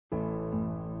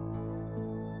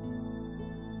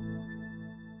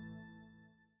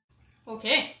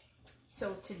Okay,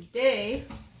 so today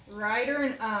Ryder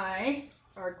and I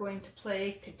are going to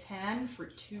play Catan for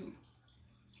two.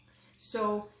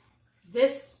 So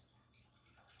this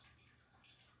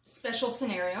special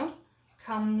scenario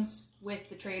comes with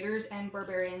the Traders and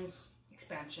Barbarians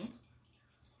expansion.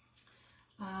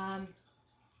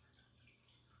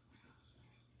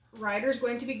 Ryder's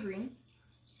going to be green,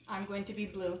 I'm going to be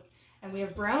blue, and we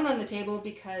have brown on the table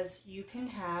because you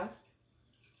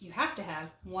have to have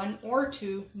one or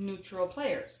two neutral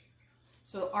players.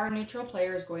 So our neutral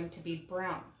player is going to be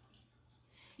brown.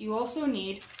 You also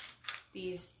need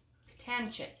these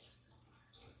Catan chits.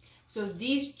 So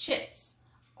these chits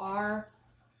are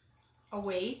a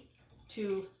way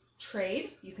to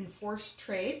trade. You can force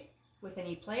trade with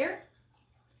any player,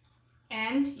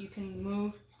 and you can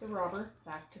move the robber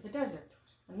back to the desert.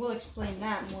 And we'll explain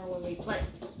that more when we play.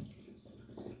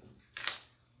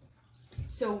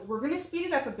 So we're going to speed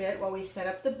it up a bit while we set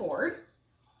up the board.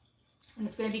 And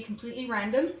it's going to be completely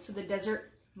random, so the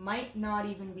desert might not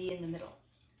even be in the middle.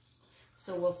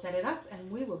 So we'll set it up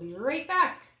and we will be right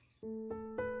back.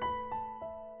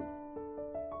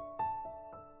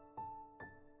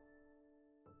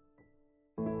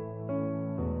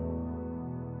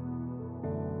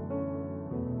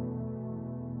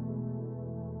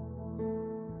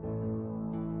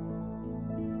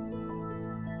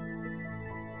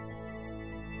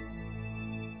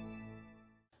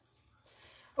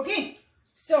 Okay,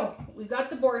 so we've got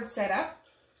the board set up.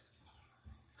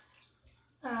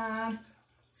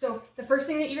 So the first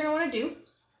thing that you're going to want to do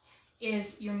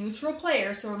is your neutral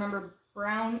player. So remember,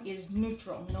 brown is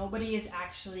neutral. Nobody is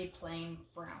actually playing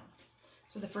brown.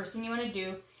 So the first thing you want to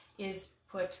do is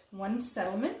put one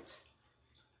settlement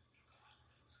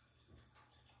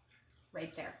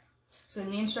right there. So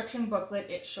in the instruction booklet,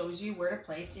 it shows you where to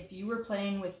place. If you were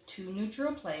playing with two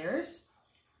neutral players,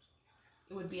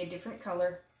 it would be a different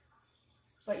color,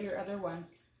 but your other one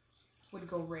would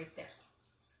go right there.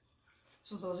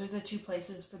 So those are the two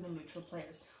places for the neutral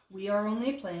players. We are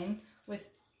only playing with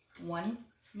one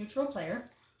neutral player,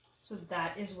 so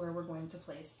that is where we're going to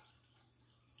place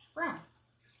brown.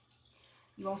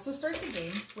 You also start the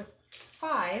game with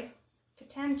 5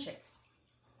 Catan chits.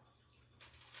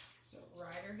 So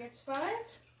Ryder gets 5,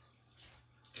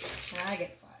 and I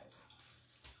get 5.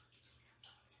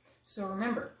 So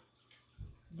remember,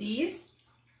 these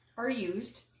are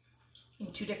used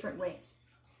in two different ways.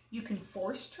 You can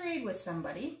force trade with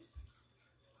somebody,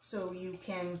 so you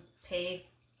can pay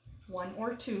 1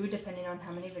 or 2, depending on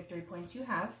how many victory points you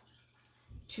have,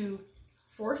 to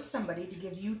force somebody to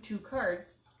give you 2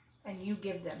 cards, and you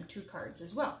give them 2 cards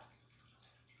as well.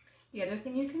 The other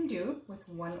thing you can do with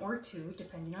 1 or 2,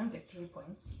 depending on victory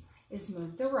points, is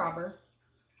move the robber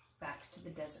back to the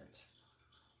desert.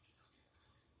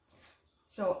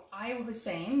 So I was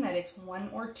saying that it's 1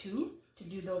 or 2 to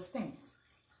do those things.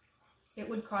 It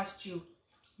would cost you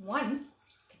 1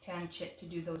 Catan chit to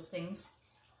do those things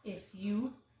if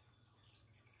you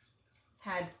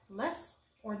had less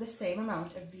or the same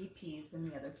amount of VPs than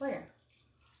the other player.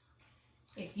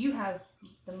 If you have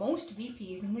the most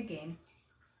VPs in the game,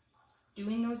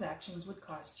 doing those actions would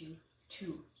cost you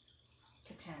 2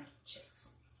 Catan chits.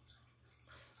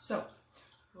 So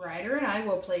Ryder and I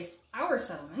will place our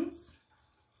settlements.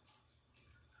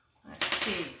 Let's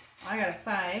see, I got a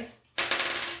 5.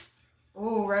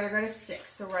 Oh, Ryder got a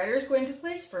 6. So Ryder is going to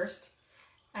place first,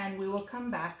 and we will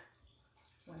come back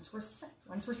once we're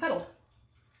settled.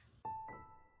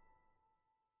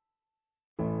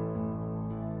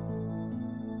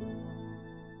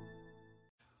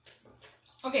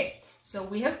 Okay, so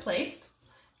we have placed.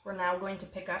 We're now going to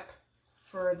pick up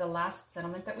for the last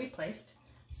settlement that we placed.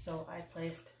 So I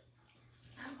placed,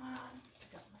 come on,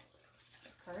 I got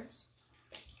my cards.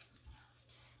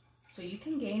 So you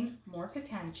can gain more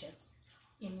Catan chits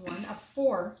in one of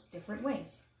 4 different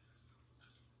ways.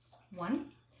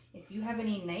 1, if you have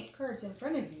any knight cards in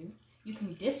front of you, you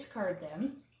can discard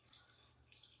them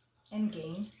and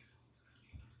gain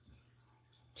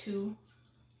 2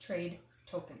 trade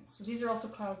tokens. So these are also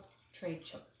called trade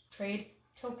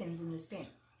tokens in this game.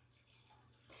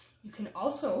 You can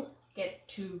also get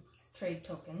 2 trade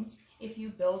tokens if you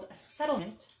build a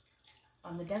settlement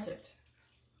on the desert.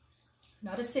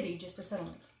 Not a city, just a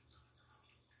settlement.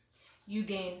 You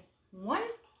gain 1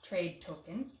 trade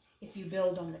token if you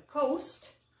build on the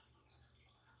coast.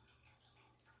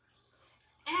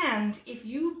 And if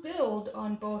you build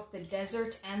on both the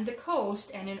desert and the coast,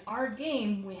 and in our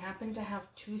game we happen to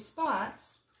have 2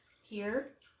 spots,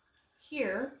 here,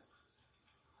 here,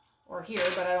 or here,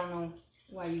 but I don't know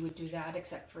why you would do that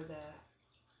except for the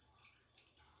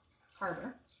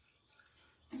harbor.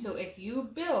 So if you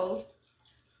build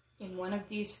in one of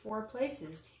these 4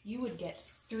 places, you would get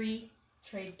 3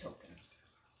 trade tokens.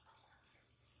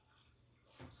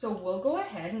 So we'll go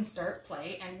ahead and start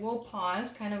play, and we'll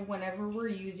pause kind of whenever we're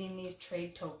using these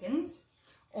trade tokens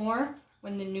or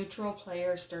when the neutral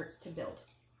player starts to build.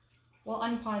 We'll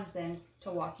unpause then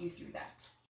to walk you through that.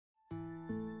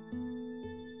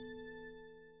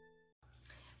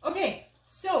 Okay,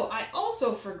 so I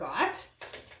also forgot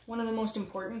one of the most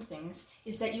important things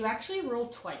is that you actually roll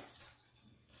twice.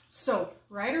 So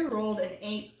Ryder rolled an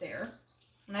 8 there,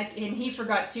 and he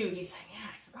forgot too. He's like, yeah,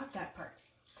 I forgot that part.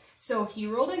 So he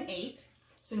rolled an 8,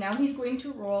 so now he's going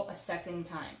to roll a second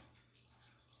time.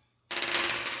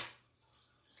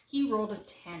 He rolled a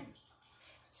 10.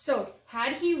 So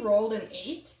had he rolled an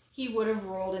 8, he would have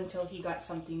rolled until he got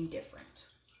something different.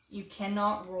 You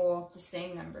cannot roll the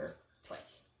same number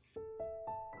twice.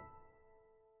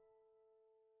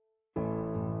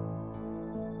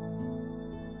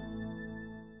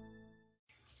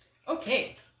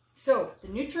 Okay, so the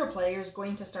neutral player is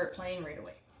going to start playing right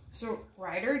away. So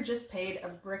Ryder just paid a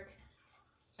brick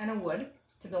and a wood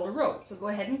to build a road. So go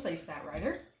ahead and place that,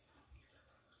 Ryder.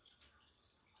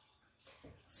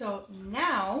 So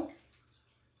now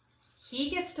he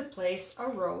gets to place a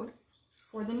road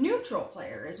for the neutral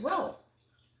player as well.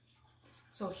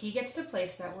 So he gets to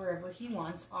place that wherever he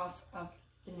wants off of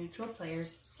the neutral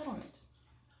player's settlement.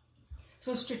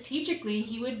 So strategically,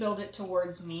 he would build it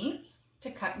towards me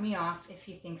to cut me off if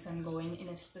he thinks I'm going in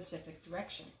a specific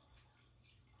direction.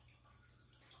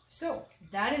 So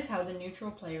that is how the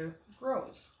neutral player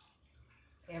grows.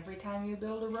 Every time you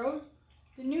build a road,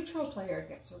 the neutral player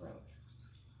gets a road.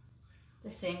 The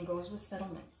same goes with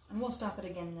settlements, and we'll stop it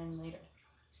again then later.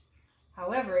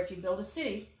 However, if you build a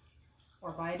city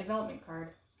or buy a development card,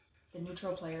 the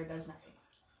neutral player does nothing.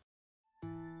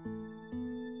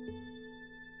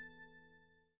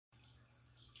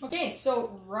 Okay,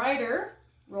 so Ryder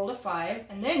rolled a 5,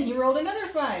 and then he rolled another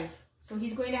 5. So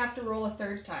he's going to have to roll a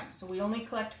 3rd time. So we only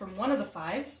collect from one of the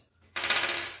 5s.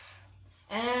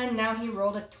 And now he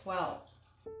rolled a 12.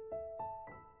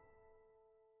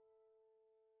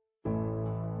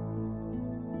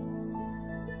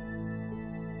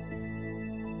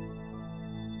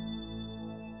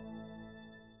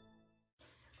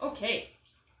 Okay,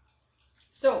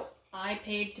 so I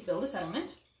paid to build a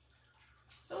settlement.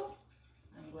 So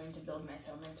I'm going to build my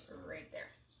settlement right there.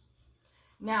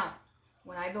 Now,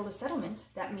 when I build a settlement,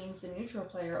 that means the neutral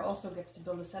player also gets to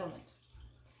build a settlement.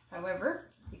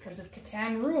 However, because of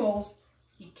Catan rules,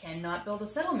 he cannot build a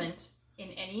settlement in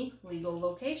any legal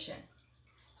location.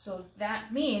 So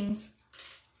that means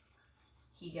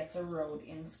he gets a road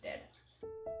instead.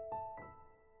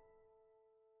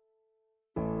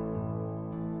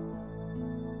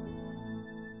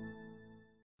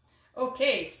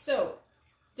 Okay, so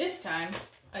this time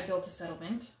I built a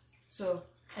settlement.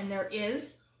 And there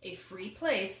is a free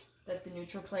place that the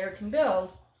neutral player can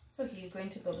build, so he's going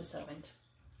to build a settlement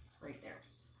right there.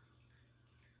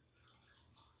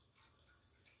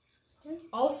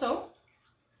 Also,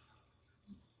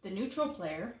 the neutral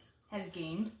player has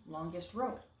gained longest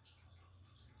road.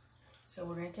 So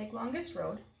we're going to take longest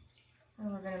road,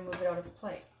 and we're going to move it out of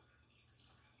play.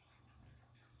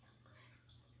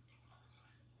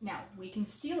 Now, we can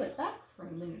steal it back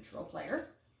from the neutral player,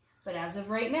 but as of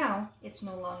right now, it's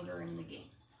no longer in the game.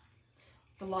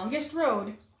 The longest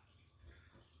road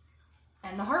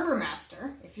and the harbor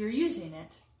master, if you're using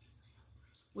it,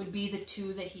 would be the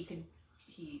 2 that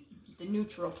the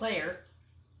neutral player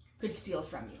could steal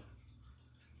from you.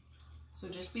 So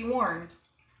just be warned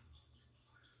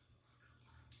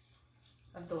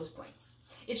of those points.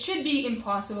 It should be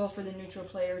impossible for the neutral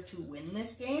player to win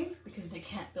this game because they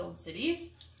can't build cities.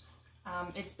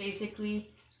 It's basically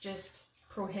just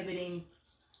prohibiting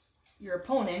your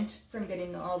opponent from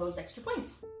getting all those extra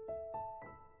points.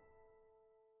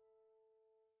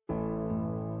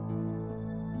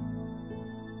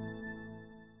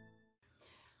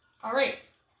 All right,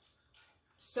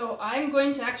 so I'm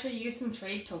going to actually use some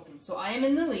trade tokens. So I am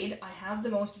in the lead. I have the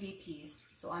most VPs,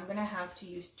 so I'm going to have to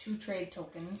use 2 trade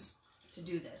tokens to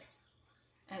do this.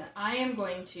 And I am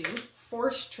going to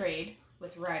force trade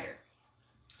with Ryder.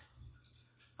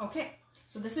 Okay,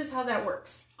 so this is how that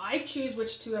works. I choose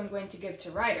which 2 I'm going to give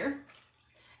to Ryder,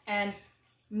 and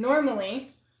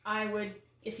normally I would,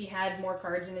 if he had more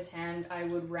cards in his hand, I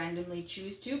would randomly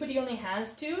choose 2, but he only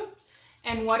has 2.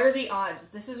 And what are the odds?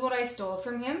 This is what I stole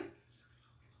from him,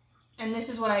 and this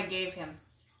is what I gave him.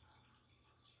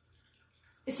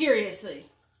 Seriously.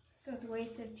 So it's a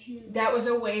waste of 2. That was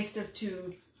a waste of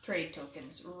 2 trade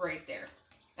tokens right there.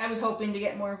 I was hoping to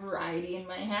get more variety in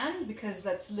my hand because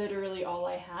that's literally all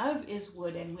I have is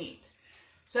wood and wheat.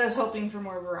 So I was hoping for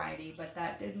more variety, but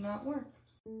that did not work.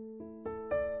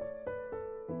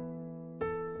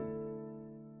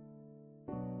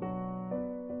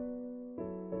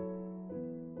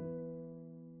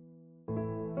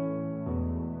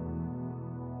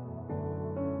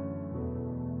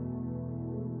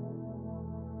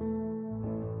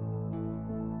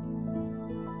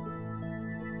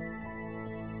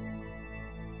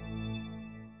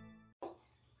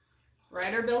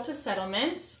 Ryder built a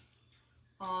settlement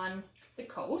on the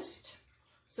coast,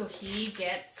 so he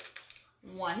gets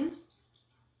 1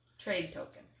 trade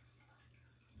token.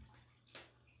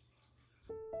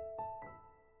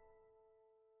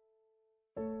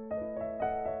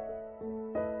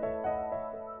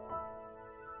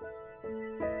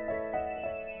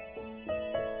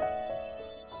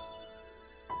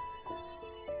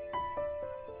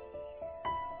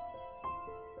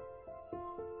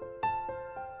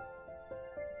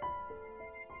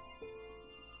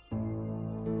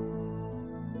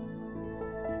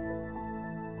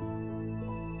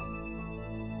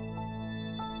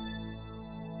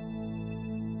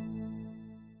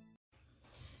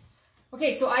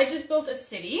 Okay, so I just built a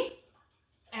city,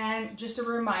 and just a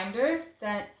reminder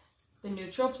that the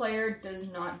neutral player does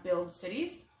not build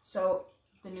cities, so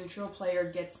the neutral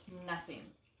player gets nothing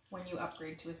when you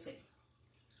upgrade to a city.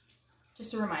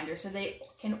 Just a reminder, so they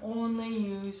can only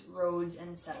use roads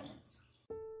and settlements.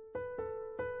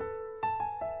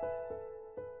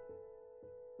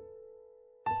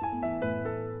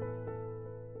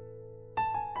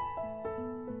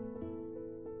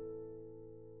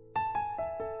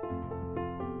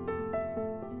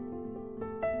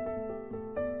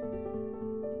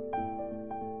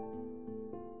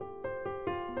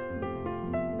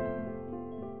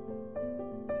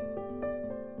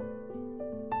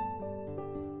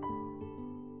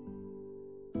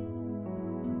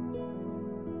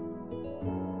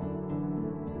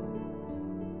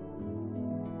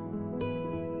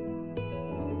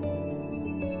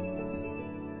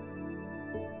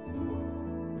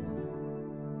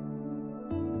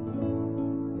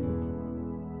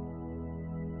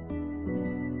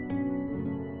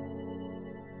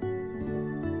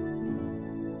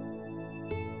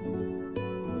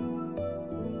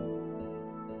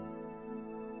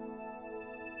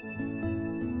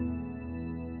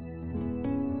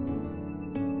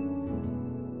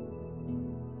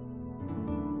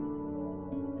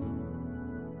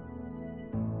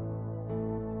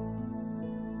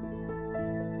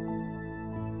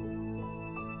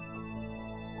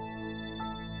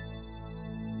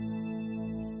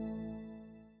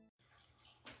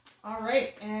 All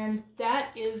right, and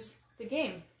that is the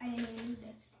game. I didn't even do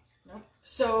this. Nope.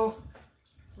 So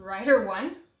Ryder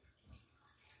won.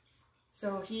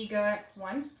 So he got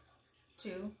 1,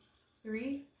 2,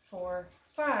 3, 4,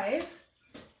 5.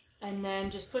 And then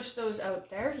just push those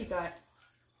out there. He got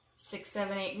 6,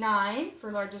 7, 8, 9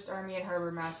 for largest army and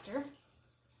harbor master.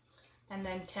 And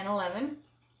then 10, 11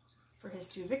 for his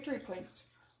 2 victory points.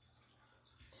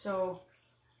 So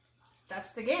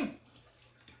that's the game.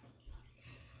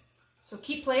 So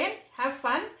keep playing, have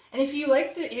fun, and if you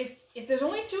like if there's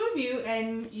only 2 of you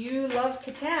and you love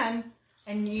Catan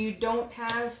and you don't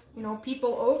have,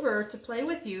 people over to play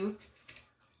with you,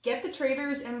 get the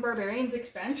Traders and Barbarians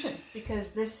expansion, because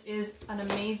this is an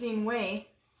amazing way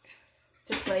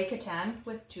to play Catan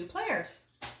with 2 players.